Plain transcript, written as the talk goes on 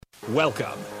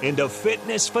Welcome into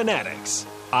Fitness Fanatics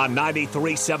on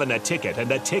 93.7 The Ticket and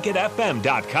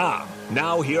theticketfm.com.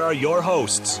 Now here are your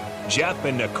hosts, Jeff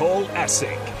and Nicole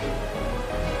Essig.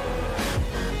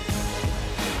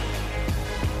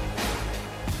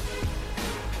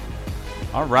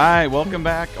 All right, welcome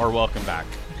back.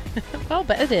 Oh,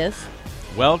 but it is.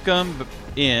 Welcome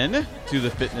in to the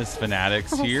Fitness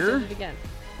Fanatics here.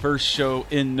 First show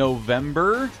in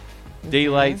November,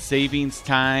 daylight savings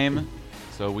time.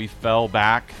 So we fell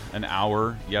back an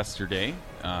hour yesterday,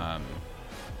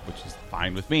 which is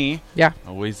fine with me. Yeah. I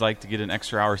always like to get an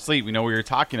extra hour sleep. We know we were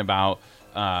talking about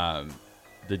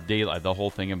the whole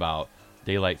thing about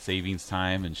daylight savings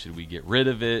time and should we get rid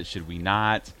of it? Should we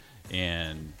not?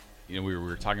 And we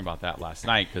were talking about that last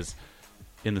night because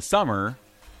in the summer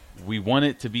we want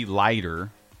it to be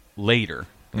lighter later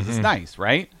because it's nice,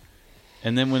 right?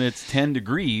 And then when it's 10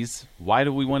 degrees, why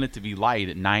do we want it to be light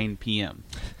at 9 p.m.?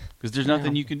 Because there's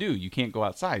nothing you can do. You can't go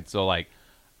outside. So,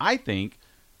 I think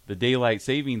the daylight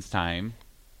savings time,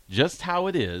 just how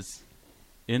it is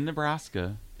in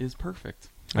Nebraska, is perfect.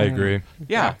 I agree.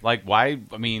 Yeah. Why?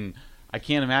 I mean, I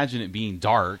can't imagine it being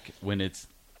dark when it's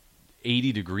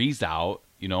 80 degrees out,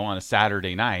 on a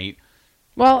Saturday night.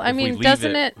 Well, I mean,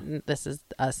 doesn't it? This is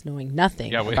us knowing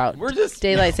nothing about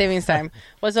daylight savings time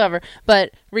whatsoever.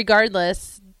 But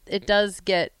regardless, it does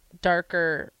get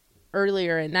darker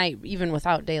earlier at night, even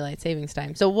without daylight savings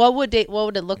time. So what would it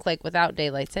look like without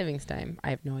daylight savings time?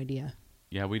 I have no idea.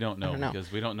 Yeah, we don't know because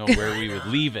we don't know where we would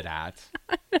leave it at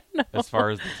as far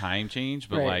as the time change.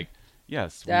 But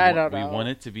yes, we want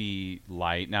it to be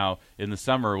light. Now, in the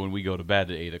summer when we go to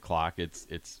bed at 8 o'clock, it's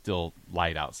still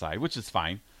light outside, which is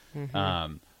fine.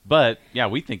 But yeah,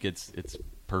 we think it's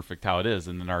perfect how it is.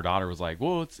 And then our daughter was like,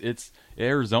 well, it's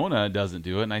Arizona doesn't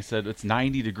do it. And I said, it's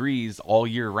 90 degrees all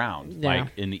year round,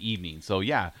 in the evening. So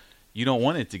yeah, you don't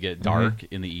want it to get dark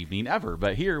in the evening ever.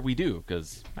 But here we do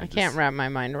because I can't wrap my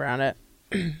mind around it.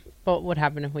 But what would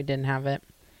happen if we didn't have it?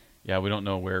 Yeah, we don't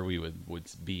know where we would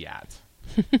be at.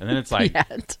 And then it's like,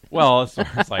 well, as far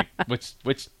as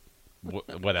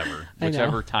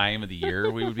whichever time of the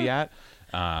year we would be at.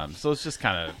 So it's just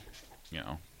kind of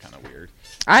weird.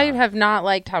 I have not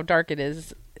liked how dark it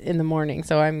is in the morning,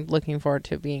 so I'm looking forward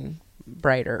to being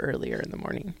brighter earlier in the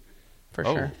morning, for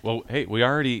sure. Well, hey, we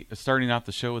already starting out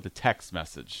the show with a text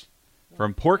message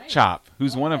from Pork Chop,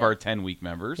 who's one of our 10-week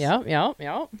members. Yep.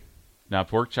 Now,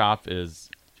 Pork Chop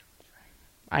is...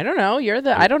 I don't know.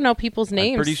 I don't know people's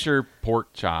names. I'm pretty sure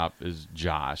Pork Chop is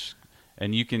Josh,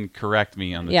 and you can correct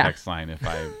me on the text line if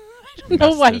I... I don't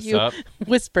know why you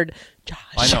whispered, Josh.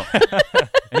 I know.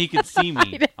 And he could see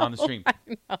me on the stream.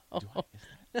 I know.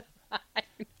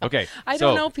 Okay. I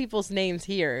don't know people's names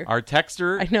here. Our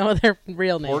texter. I know their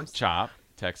real names. Pork Chop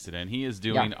texted in. He is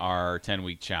doing our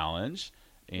 10-week challenge.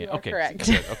 And, correct.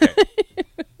 Okay.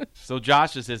 So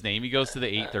Josh is his name. He goes to the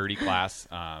 8:30 class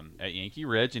at Yankee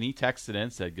Ridge, and he texted in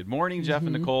and said, good morning, Jeff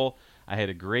and Nicole. I had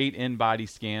a great in-body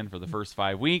scan for the first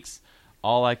 5 weeks.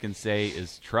 All I can say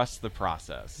is trust the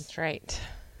process. That's right.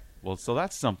 Well, so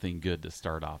that's something good to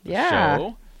start off the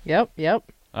show.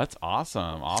 Yep. That's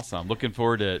awesome. Looking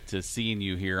forward to seeing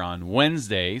you here on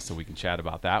Wednesday so we can chat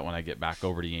about that when I get back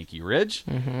over to Yankee Ridge.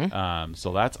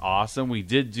 So that's awesome. We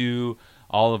did do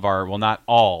all of our, well, not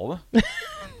all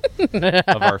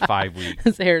of our 5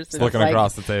 weeks. Harrison's looking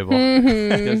across the table.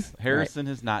 Because Harrison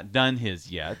has not done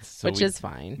his yet. So which is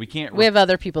fine. We have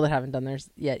other people that haven't done theirs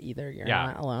yet either. You're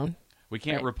not alone. We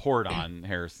can't report on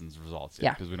Harrison's results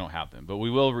yet because we don't have them. But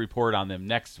we will report on them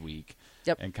next week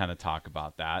and kind of talk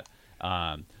about that.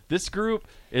 This group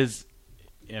is,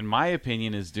 in my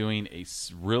opinion, is doing a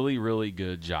really, really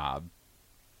good job.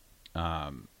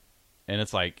 And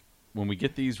it's like when we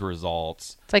get these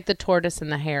results. It's like the tortoise and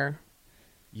the hare.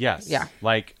 Yes. Yeah.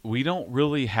 We don't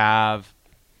really have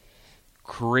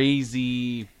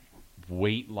crazy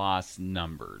weight loss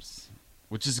numbers.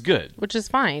 Which is good. Which is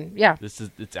fine, yeah.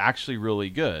 It's actually really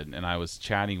good. And I was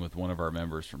chatting with one of our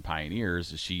members from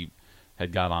Pioneers. She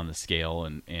had got on the scale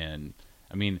and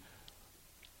I mean,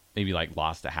 maybe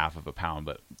lost a half of a pound,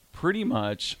 but pretty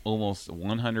much almost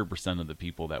 100% of the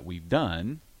people that we've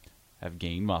done have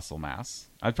gained muscle mass.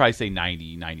 I'd probably say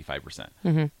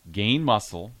 95%. Gained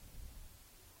muscle,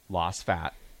 lost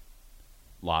fat,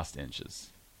 lost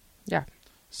inches. Yeah.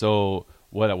 So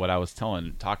what I was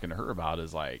talking to her about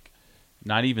is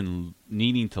not even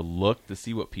needing to look to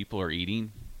see what people are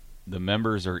eating. The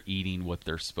members are eating what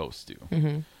they're supposed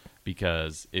to.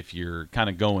 Because if you're kind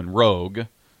of going rogue,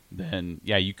 then,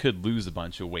 you could lose a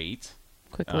bunch of weight.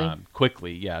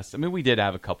 Quickly, yes. I mean, we did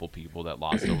have a couple people that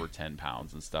lost over 10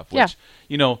 pounds and stuff, which,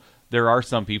 there are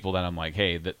some people that I'm like,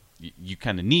 hey, that you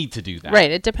kind of need to do that.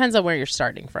 Right. It depends on where you're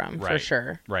starting from, for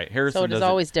sure. Right. Harrison, so it is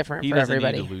always different for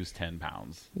everybody. He doesn't need to lose 10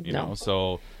 pounds, you know.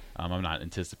 So I'm not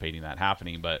anticipating that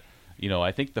happening. But, you know,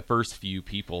 I think the first few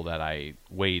people that I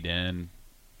weighed in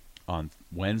on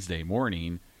Wednesday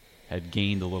morning had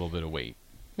gained a little bit of weight.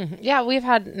 Mm-hmm. Yeah, we've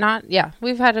had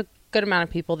a good amount of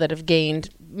people that have gained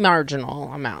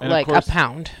marginal amount, and like course, a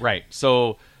pound. Right.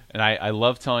 So, and I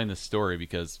love telling this story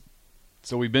because,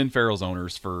 so we've been Farrell's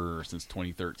owners since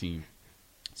 2013.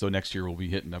 So next year we'll be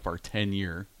hitting up our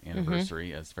 10-year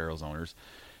anniversary as Farrell's owners.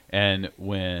 And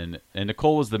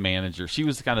Nicole was the manager. She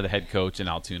was kind of the head coach in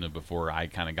Altoona before I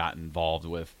kind of got involved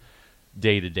with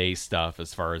day-to-day stuff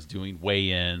as far as doing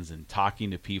weigh-ins and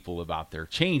talking to people about their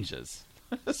changes.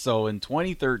 So in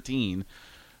 2013,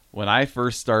 when I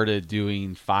first started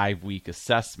doing 5-week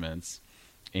assessments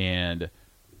and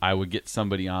I would get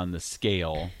somebody on the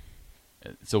scale,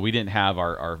 so we didn't have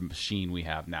our machine we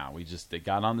have now. They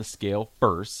got on the scale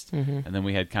first, and then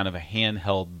we had kind of a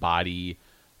handheld body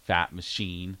fat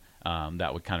machine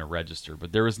that would kind of register.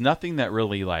 But there was nothing that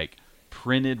really like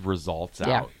printed results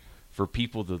out for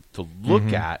people to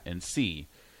look at and see.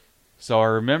 So I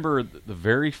remember the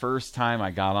very first time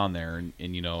I got on there,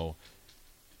 and you know,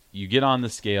 you get on the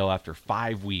scale after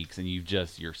 5 weeks and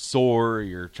you're sore,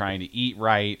 you're trying to eat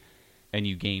right, and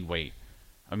you gain weight.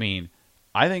 I mean,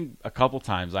 I think a couple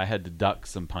times I had to duck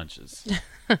some punches.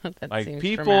 That like, seems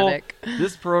people, dramatic.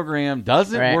 This program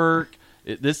doesn't work.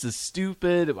 This is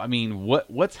stupid. I mean,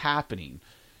 what's happening?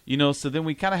 You know, so then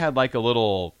we kind of had like a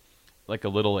little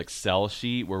Excel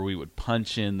sheet where we would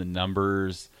punch in the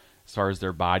numbers as far as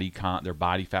their body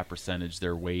fat percentage,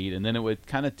 their weight, and then it would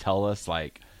kind of tell us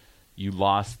like, you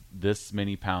lost this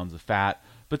many pounds of fat.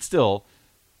 But still,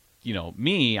 you know,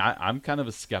 me, I'm kind of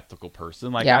a skeptical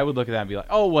person. Like, I would look at that and be like,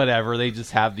 oh, whatever. They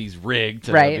just have these rigged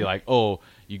to be like, oh,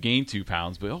 you gained 2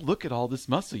 pounds, but oh, look at all this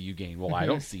muscle you gained. Well, I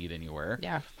don't see it anywhere.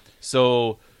 Yeah.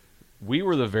 So we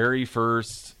were the very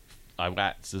first.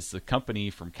 This a company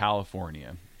from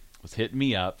California was hitting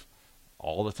me up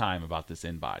all the time about this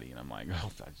InBody, and I'm like, oh,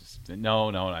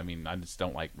 no. I mean, I just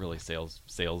don't like really sales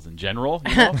in general.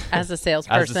 You know? As a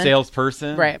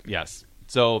salesperson, right? Yes.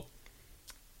 So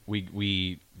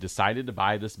we decided to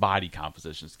buy this body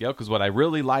composition scale because what I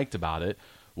really liked about it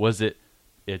was it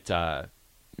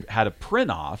had a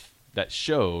print off that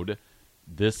showed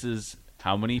this is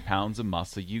how many pounds of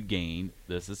muscle you gained,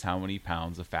 this is how many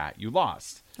pounds of fat you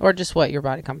lost, or just what your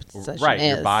body composition is.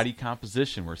 Your body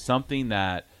composition, were something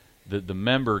that the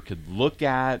member could look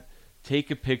at,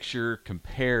 take a picture,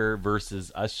 compare,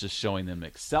 versus us just showing them an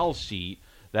Excel sheet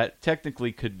that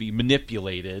technically could be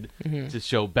manipulated to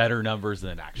show better numbers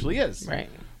than it actually is. Right.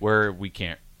 Where we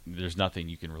can't, there's nothing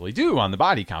you can really do on the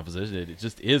body composition. It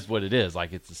just is what it is.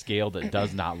 Like, it's a scale that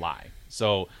does not lie.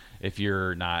 So if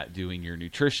you're not doing your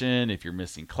nutrition, if you're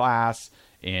missing class,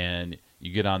 and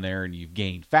you get on there and you've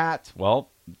gained fat, well,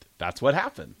 that's what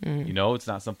happened. You know, it's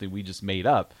not something we just made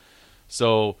up.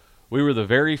 So we were the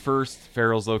very first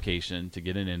Farrell's location to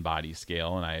get an InBody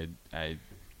scale, and I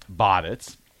bought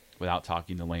it without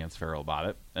talking to Lance Farrell about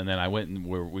it. And then I went and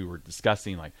we were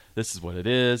discussing, like, this is what it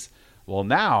is. Well,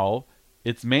 now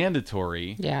it's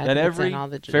mandatory that every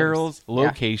Farrell's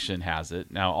location has it.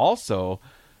 Now, also,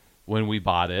 when we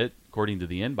bought it, according to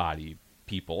the InBody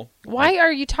people. Why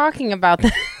are you talking about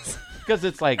this? Because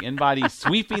it's like InBody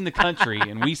sweeping the country,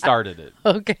 and we started it.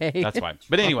 Okay. That's why.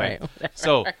 But anyway,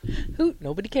 so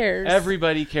nobody cares.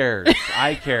 Everybody cares.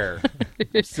 I care.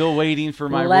 I'm still waiting for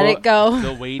my Let it go. I'm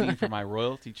still waiting for my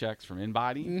royalty checks from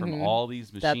InBody from all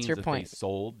these machines that they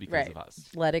sold because of us.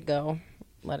 Let it go.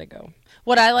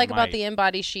 What I like about the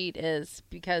InBody sheet is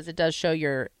because it does show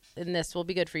and this will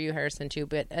be good for you, Harrison, too,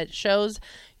 but it shows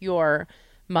your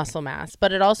muscle mass,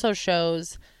 but it also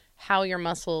shows how your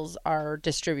muscles are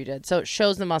distributed. So it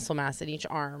shows the muscle mass in each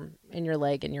arm, in your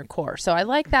leg, and your core. So I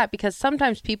like that because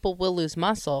sometimes people will lose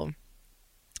muscle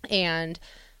and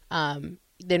then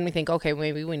we think, okay,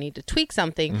 maybe we need to tweak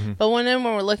something. But when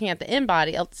we're looking at the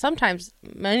InBody,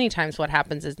 many times what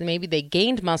happens is maybe they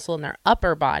gained muscle in their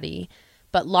upper body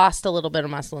but lost a little bit of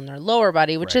muscle in their lower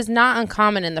body, which is not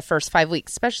uncommon in the first 5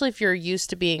 weeks, especially if you're used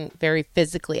to being very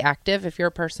physically active. If you're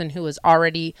a person who is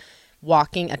already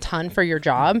walking a ton for your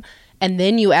job, and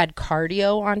then you add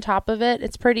cardio on top of it,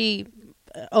 it's pretty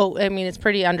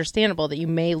understandable that you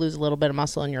may lose a little bit of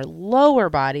muscle in your lower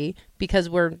body because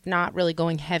we're not really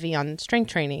going heavy on strength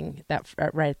training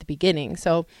right at the beginning.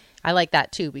 So I like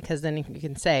that too, because then you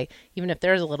can say, even if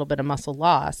there's a little bit of muscle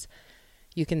loss,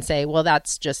 you can say, well,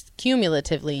 that's just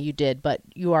cumulatively you did, but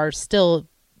you are still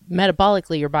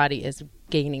metabolically, your body is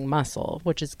gaining muscle,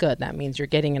 which is good. That means you're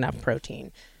getting enough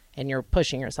protein. and you're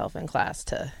pushing yourself in class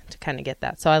to kind of get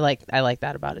that. So I like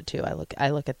that about it too. I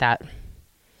look at that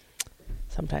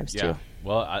sometimes too.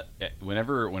 Well,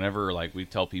 whenever like we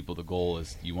tell people the goal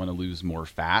is you want to lose more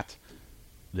fat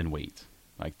than weight.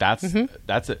 Like that's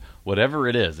it. Whatever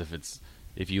it is,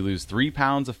 if you lose 3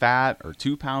 pounds of fat or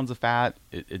 2 pounds of fat,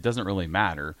 it doesn't really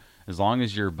matter. As long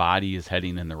as your body is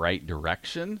heading in the right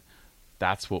direction,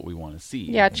 that's what we want to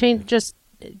see. Yeah,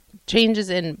 changes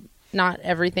in not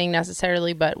everything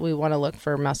necessarily, but we want to look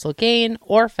for muscle gain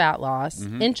or fat loss.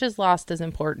 Inches lost is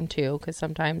important too, because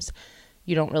sometimes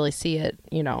you don't really see it,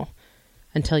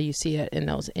 until you see it in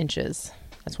those inches.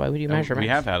 That's why we do measurements. We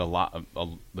have had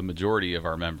the majority of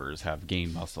our members have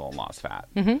gained muscle and lost fat.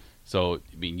 So,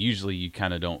 I mean, usually you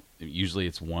kind of don't, usually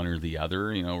it's one or the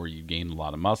other, where you gained a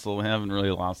lot of muscle and haven't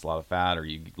really lost a lot of fat, or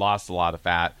you lost a lot of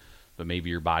fat, but maybe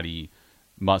your body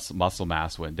muscle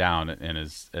mass went down. And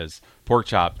as Pork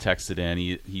Chop texted in,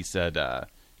 he said,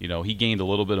 he gained a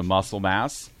little bit of muscle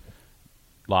mass,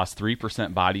 lost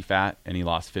 3% body fat, and he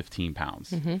lost 15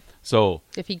 pounds. So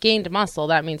if he gained muscle,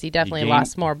 that means he definitely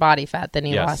lost more body fat than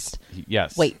he lost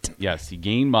weight. Yes, he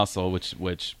gained muscle,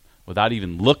 which without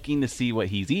even looking to see what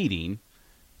he's eating,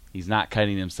 he's not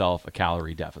cutting himself a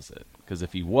calorie deficit. Because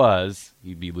if he was,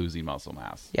 he'd be losing muscle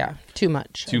mass. Yeah, too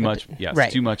much. Too much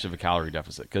of a calorie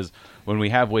deficit. Because when we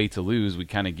have weight to lose, we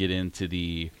kind of get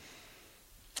into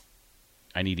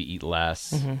I need to eat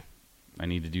less. I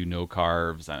need to do no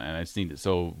carbs, and I just need to.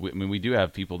 So we do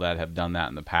have people that have done that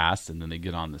in the past, and then they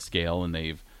get on the scale and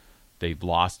they've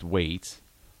lost weight,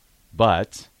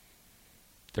 but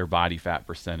their body fat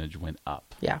percentage went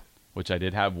up. Yeah. Which I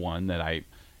did have one that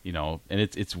and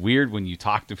it's weird when you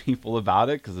talk to people about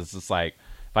it, because it's just like,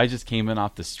 if I just came in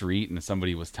off the street and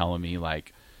somebody was telling me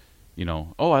like,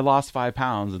 oh, I lost 5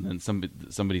 pounds, and then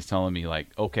somebody's telling me like,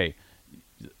 okay,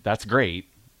 that's great,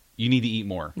 you need to eat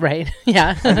more. Right.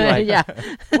 Yeah. Like, yeah.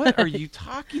 What are you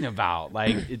talking about?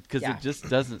 Like, because it just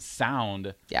doesn't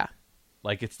sound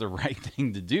like it's the right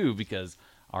thing to do, because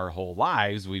our whole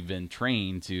lives we've been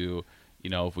trained to,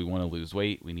 if we want to lose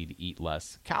weight, we need to eat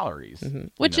less calories.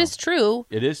 Which is true.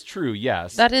 It is true,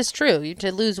 yes. That is true.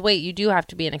 To lose weight, you do have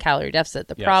to be in a calorie deficit.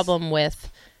 The problem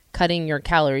with cutting your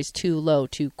calories too low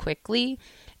too quickly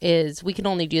is we can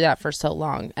only do that for so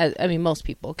long. I mean, most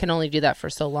people can only do that for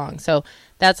so long. So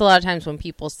that's a lot of times when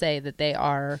people say that they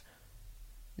are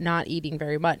not eating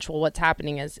very much. Well, what's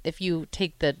happening is if you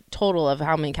take the total of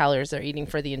how many calories they're eating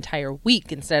for the entire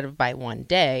week instead of by one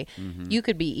day, you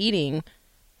could be eating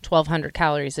 1,200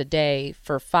 calories a day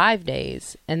for 5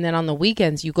 days. And then on the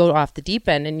weekends, you go off the deep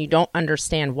end and you don't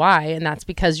understand why. And that's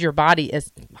because your body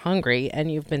is hungry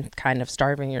and you've been kind of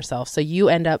starving yourself. So you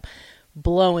end up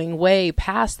blowing way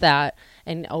past that,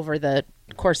 and over the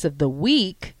course of the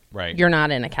week, you're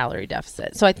not in a calorie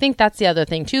deficit. So I think that's the other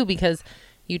thing too, because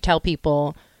you tell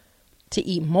people to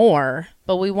eat more,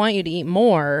 but we want you to eat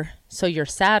more so you're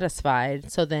satisfied,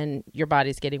 so then your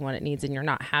body's getting what it needs and you're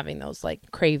not having those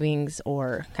like cravings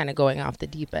or kind of going off the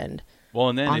deep end. Well,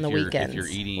 and then on the weekends, if you're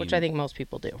eating, which I think most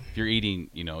people do. If you're eating,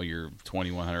 your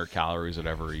 2,100 calories,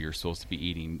 whatever you're supposed to be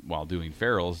eating while doing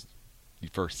ferals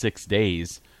for 6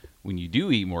 days, when you do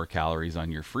eat more calories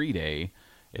on your free day,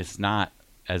 it's not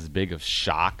as big of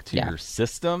shock to your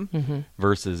system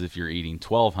versus if you're eating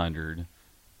 1,200,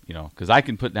 because I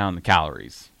can put down the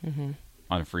calories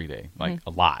on a free day, like a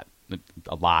lot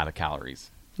of calories.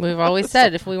 We've always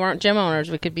said if we weren't gym owners,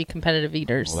 we could be competitive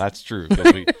eaters. Well, that's true,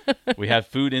 because we have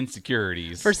food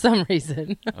insecurities. For some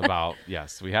reason.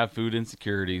 We have food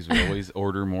insecurities. We always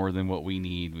order more than what we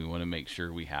need. We want to make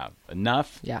sure we have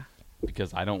enough. Yeah.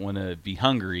 Because I don't want to be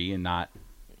hungry and not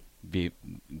be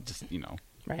just,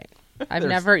 Right. I've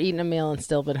never eaten a meal and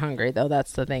still been hungry, though.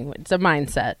 That's the thing. It's a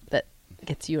mindset that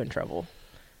gets you in trouble.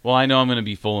 Well, I know I'm going to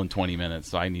be full in 20 minutes,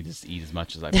 so I need to eat as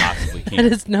much as I possibly can.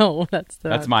 That's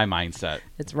my mindset.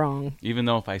 It's wrong. Even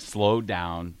though if I slowed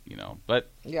down, but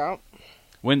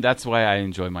that's why I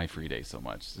enjoy my free day so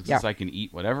much. It's just I can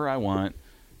eat whatever I want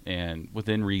and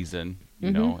within reason,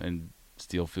 and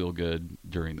still feel good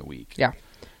during the week. Yeah.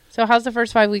 So how's the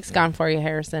first 5 weeks gone for you,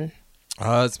 Harrison?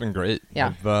 It's been great.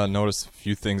 Yeah. I've noticed a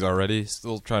few things already.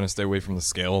 Still trying to stay away from the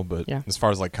scale, but as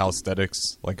far as like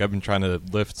calisthenics, like I've been trying to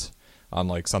lift on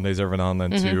like Sundays every now and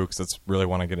then too, because that's really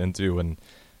what I get into. And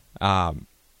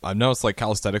I've noticed like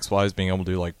calisthenics wise, being able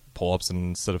to do like pull-ups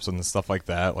and sit-ups and stuff like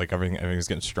that, like everything's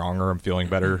getting stronger. I'm feeling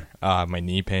better. My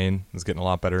knee pain is getting a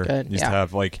lot better. Good. Used to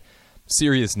have like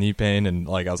serious knee pain, and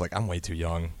like I was like, I'm way too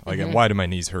young. Like, why do my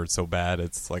knees hurt so bad?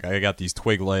 It's like I got these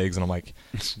twig legs, and I'm like,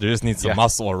 there just needs some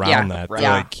muscle around that to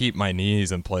like keep my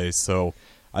knees in place. So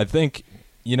I think,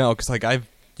 because like I've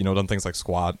done things like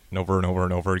squat over and over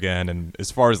and over again. And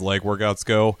as far as leg workouts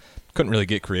go, couldn't really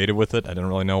get creative with it. I didn't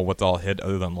really know what to all hit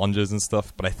other than lunges and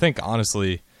stuff. But I think,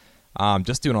 honestly,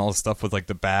 just doing all the stuff with like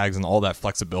the bags and all that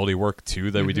flexibility work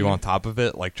too that we do on top of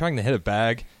it, like trying to hit a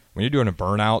bag when you're doing a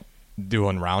burnout,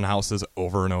 doing roundhouses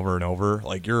over and over and over,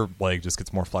 like your leg just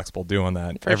gets more flexible doing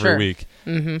that every week.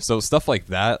 So stuff like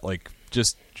that, like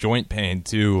just joint pain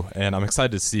too. And I'm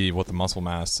excited to see what the muscle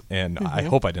mass, and I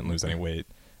hope I didn't lose any weight.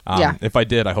 If I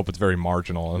did, I hope it's very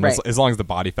marginal. And as long as the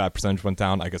body fat percentage went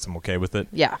down, I guess I'm okay with it.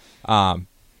 Yeah.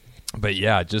 But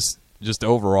yeah, just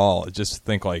overall, just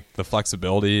think like the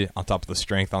flexibility on top of the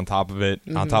strength on top of it,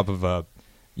 on top of a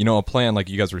plan like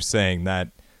you guys were saying, that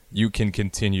you can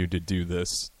continue to do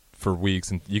this for weeks,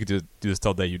 and you can do this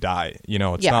till the day you die.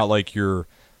 It's not like you're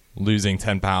losing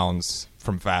 10 pounds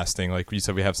from fasting. Like you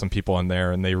said, we have some people in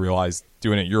there and they realize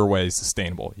doing it your way is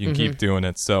sustainable. You can keep doing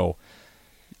it. So,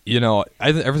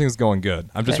 everything's going good.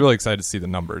 I'm just really excited to see the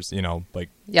numbers,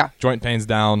 joint pain's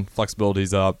down,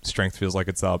 flexibility's up, strength feels like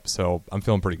it's up. So I'm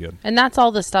feeling pretty good. And that's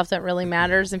all the stuff that really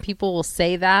matters. And people will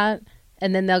say that,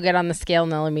 and then they'll get on the scale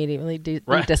and they'll immediately be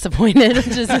disappointed,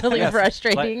 which is really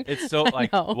frustrating. Like, it's so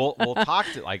like we'll talk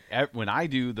to like when I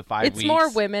do the 5 weeks. It's more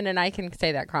women, and I can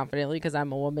say that confidently because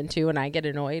I'm a woman too, and I get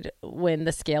annoyed when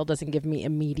the scale doesn't give me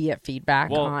immediate feedback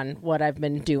on what I've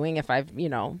been doing if I've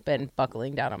been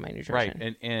buckling down on my nutrition.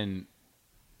 Right, and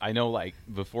I know like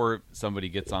before somebody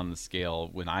gets on the scale,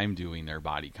 when I'm doing their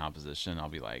body composition, I'll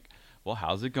be like, well,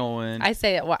 how's it going? I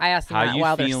say it. Well, I ask them that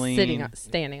while feeling? They're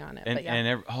standing on it.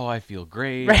 And I feel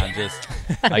great. Right. I'm just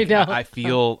like, I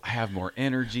feel I have more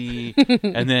energy.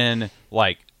 And then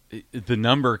like the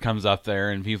number comes up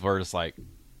there, and people are just like,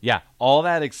 yeah, all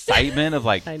that excitement of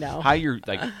like, I know how you're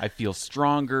like, I feel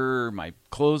stronger. My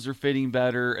clothes are fitting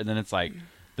better. And then it's like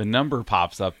the number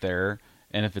pops up there,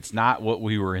 and if it's not what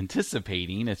we were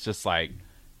anticipating, it's just like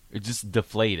it's just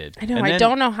deflated. I know. I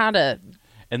don't know how to.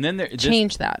 And then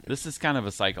change that. This is kind of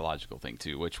a psychological thing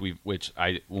too,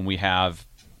 when we have,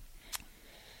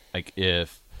 like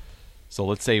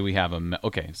let's say we have a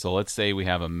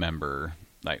member,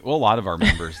 like, well, a lot of our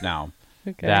members now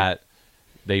that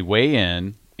they weigh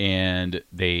in and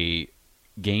they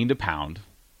gained a pound,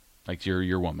 like you're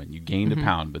your woman, you gained a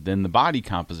pound, but then the body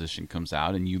composition comes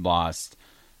out and you lost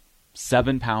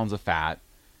 7 pounds of fat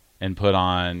and put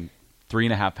on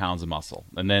 3.5 pounds of muscle.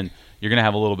 And then you're going to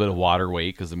have a little bit of water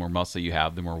weight, because the more muscle you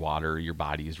have, the more water your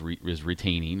body is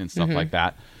retaining and stuff like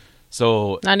that.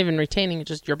 So not even retaining,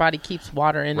 just your body keeps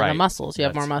water in the muscles. You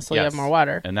have more muscle, you have more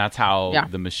water. And that's how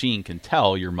the machine can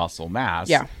tell your muscle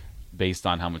mass based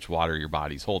on how much water your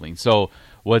body's holding. So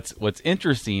what's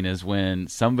interesting is when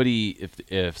somebody, if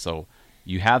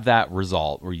you have that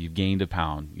result where you've gained a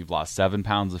pound, you've lost 7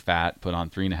 pounds of fat, put on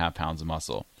 3.5 pounds of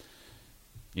muscle.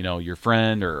 Your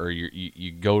friend or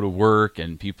you go to work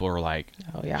and people are like,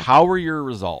 how are your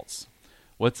results?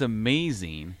 What's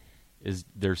amazing is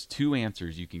there's 2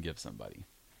 answers you can give somebody.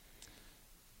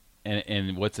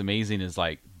 And what's amazing is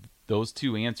like those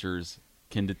 2 answers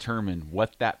can determine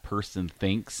what that person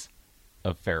thinks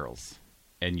of Farrell's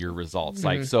and your results.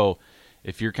 Like, so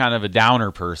if you're kind of a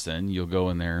downer person, you'll go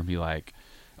in there and be like,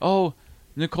 oh,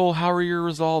 Nicole, how are your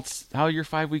results? How are your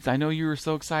 5 weeks? I know you were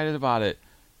so excited about it.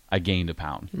 I gained a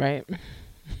pound. Right.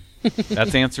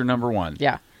 That's answer number 1.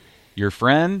 Yeah. Your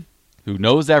friend who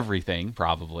knows everything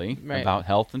probably about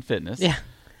health and fitness. Yeah.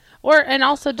 And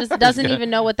also just doesn't even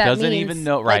know what that means. Doesn't even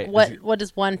know, right. Like what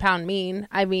does 1 pound mean?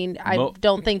 I mean, I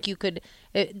don't think you could,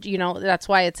 that's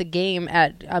why it's a game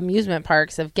at amusement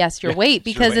parks of guess your weight,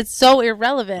 because it's so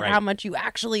irrelevant how much you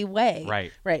actually weigh.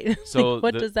 Right. Right. So like,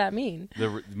 what does that mean?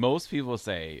 Most people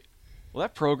say, well,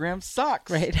 that program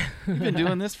sucks. Right. You've been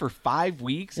doing this for 5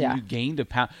 weeks and you gained a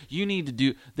pound. You need to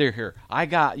do here. I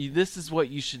got you. This is what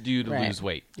you should do to lose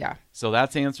weight. Yeah. So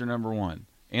that's answer number 1.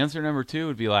 Answer number 2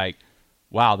 would be like,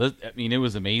 wow, it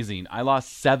was amazing. I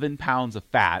lost 7 pounds of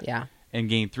fat and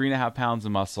gained 3.5 pounds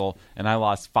of muscle, and I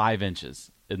lost 5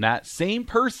 inches. And that same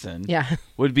person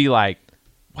would be like,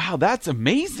 wow, that's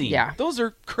amazing. Yeah. Those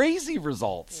are crazy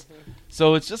results.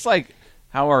 So it's just like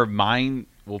how our mind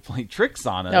will play tricks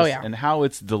on us and how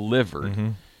it's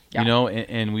delivered.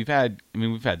 And we've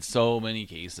had so many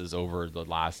cases over the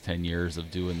last 10 years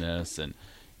of doing this. And,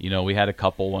 we had a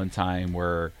couple one time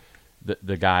where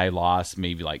the guy lost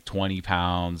maybe like 20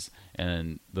 pounds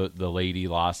and the lady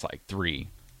lost like 3.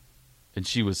 And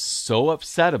she was so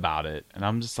upset about it. And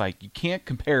I'm just like, you can't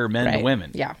compare men to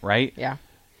women. Yeah. Right? Yeah.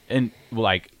 And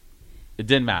like, it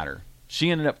didn't matter.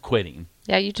 She ended up quitting.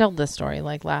 Yeah, you told this story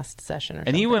like last session or something.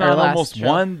 And he went on almost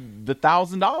won the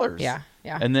 $1,000. Yeah,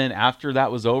 yeah. And then after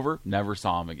that was over, never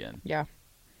saw him again. Yeah.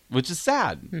 Which is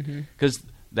sad. Because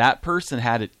that person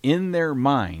had it in their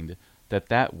mind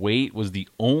that weight was the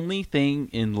only thing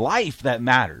in life that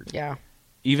mattered. Yeah.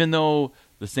 Even though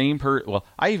the same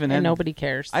nobody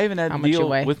cares. I even had to deal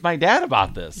with my dad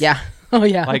about this. Yeah. Oh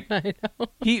yeah. Like I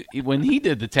know. when he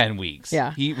did the 10 weeks.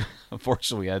 Yeah. He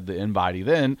unfortunately had the InBody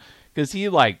then because he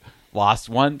lost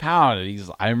 1 pound.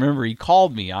 And I remember he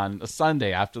called me on a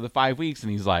Sunday after the 5 weeks,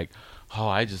 and he's like, "Oh,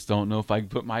 I just don't know if I can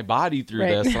put my body through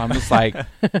this." And I'm just like,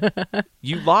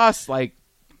 "You lost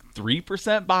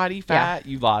 3% body fat.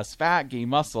 You lost fat, gained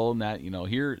muscle, and that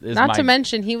here is not to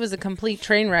mention he was a complete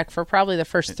train wreck for probably the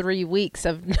first 3 weeks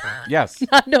of yes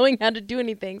not knowing how to do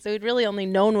anything. So he'd really only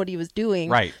known what he was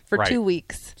doing for 2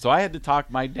 weeks. So I had to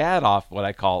talk my dad off what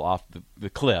I call off the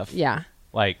cliff. Yeah.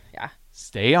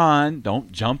 Stay on,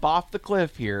 don't jump off the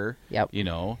cliff here. Yep.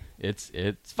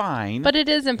 It's fine. But it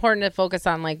is important to focus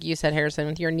on, like you said, Harrison,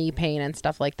 with your knee pain and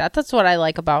stuff like that. That's what I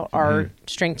like about our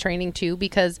strength training too,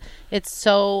 because it's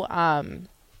so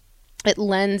it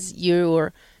lends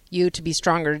you to be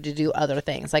stronger to do other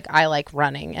things. Like I like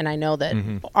running, and I know that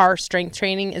our strength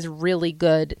training is really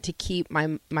good to keep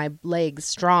my legs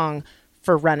strong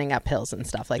for running up hills and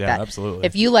stuff like that. Yeah, absolutely.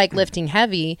 If you like lifting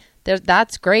heavy,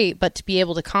 that's great, but to be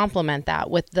able to complement that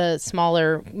with the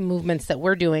smaller movements that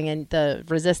we're doing and the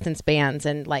resistance bands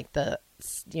and like the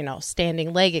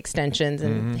standing leg extensions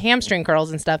and hamstring curls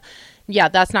and stuff,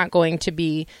 that's not going to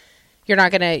be, you're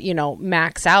not going to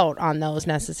max out on those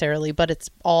necessarily, but it's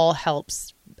all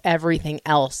helps everything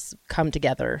else come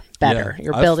together better.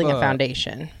 You're building a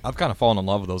foundation. I've kind of fallen in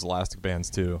love with those elastic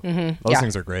bands too. Those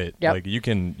things are great. Yep. Like you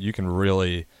can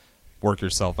really work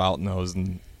yourself out in those,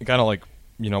 and kind of like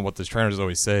what the trainers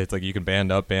always say. It's like you can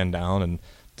band up, band down, and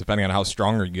depending on how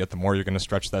stronger you get, the more you're going to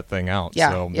stretch that thing out.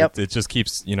 Yeah. So it just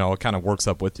keeps it kind of works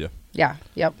up with you. Yeah.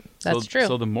 Yep. That's true.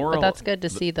 So the moral, but that's good to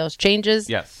see those changes.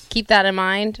 Yes. Keep that in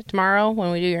mind tomorrow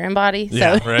when we do your InBody.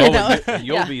 Yeah. So, Right.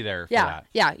 You'll be there for that.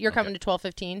 Yeah. You're coming to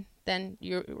 12:15. Then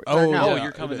you're.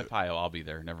 You're coming to Pio. I'll be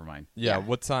there. Never mind. Yeah.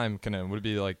 What time would it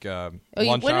be? Like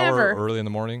lunch hour, or early in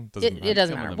the morning? It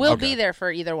doesn't matter. We'll be there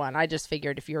for either one. I just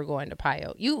figured if you're going to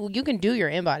Pio, you can do your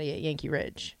InBody at Yankee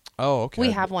Ridge. Oh, okay.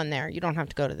 We have one there. You don't have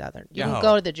to go to the other. You can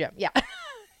go to the gym. Yeah.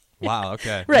 Wow.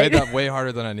 Okay. Right. Made that way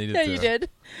harder than I needed to. Yeah, you did.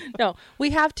 No,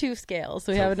 we have 2 scales.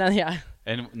 We have another. Yeah.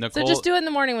 And Nicole, so just do it in the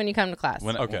morning when you come to class.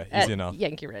 Easy enough.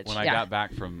 Yankee Ridge. When I got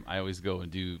back I always go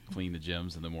and clean the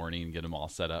gyms in the morning and get them all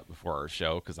set up before our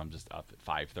show because I'm just up at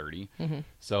 5:30.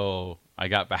 So I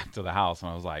got back to the house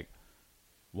and I was like,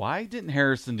 why didn't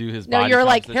Harrison do his body comp? No, you're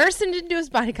like, Harrison didn't do his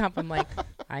body comp. I'm like,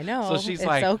 I know. So she's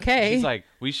okay. She's like,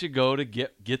 we should go to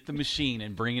get the machine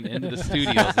and bring it into the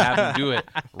studios and have him do it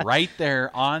right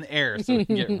there on air so we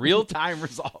can get real-time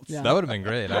results. Yeah. That would have been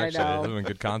great, actually. That would have been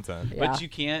good content. But you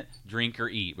can't drink or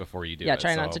eat before you do it. Yeah,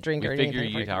 try not to drink or eat. We figure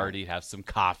you'd already have some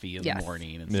coffee in the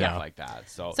morning and stuff like that.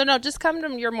 So no, just come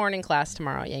to your morning class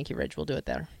tomorrow at Yankee Ridge. We'll do it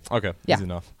there. Okay, easy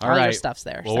enough. All right. Your stuff's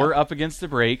there. Well, we're up against the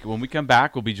break. When we come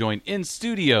back, we'll be joined in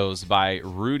studios by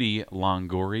Rudy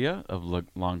Longoria of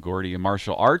Longoria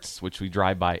Martial Arts, which we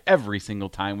drive by every single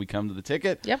time we come to the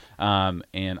ticket. Yep.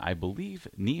 And I believe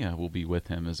Nia will be with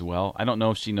him as well. I don't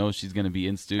know if she knows she's going to be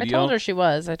in studio. I told her she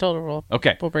was. I told her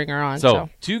we'll bring her on. So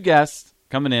 2 guests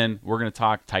coming in. We're going to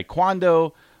talk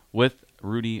Taekwondo with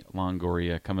Rudy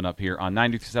Longoria coming up here on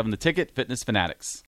 93.7 The Ticket, Fitness Fanatics.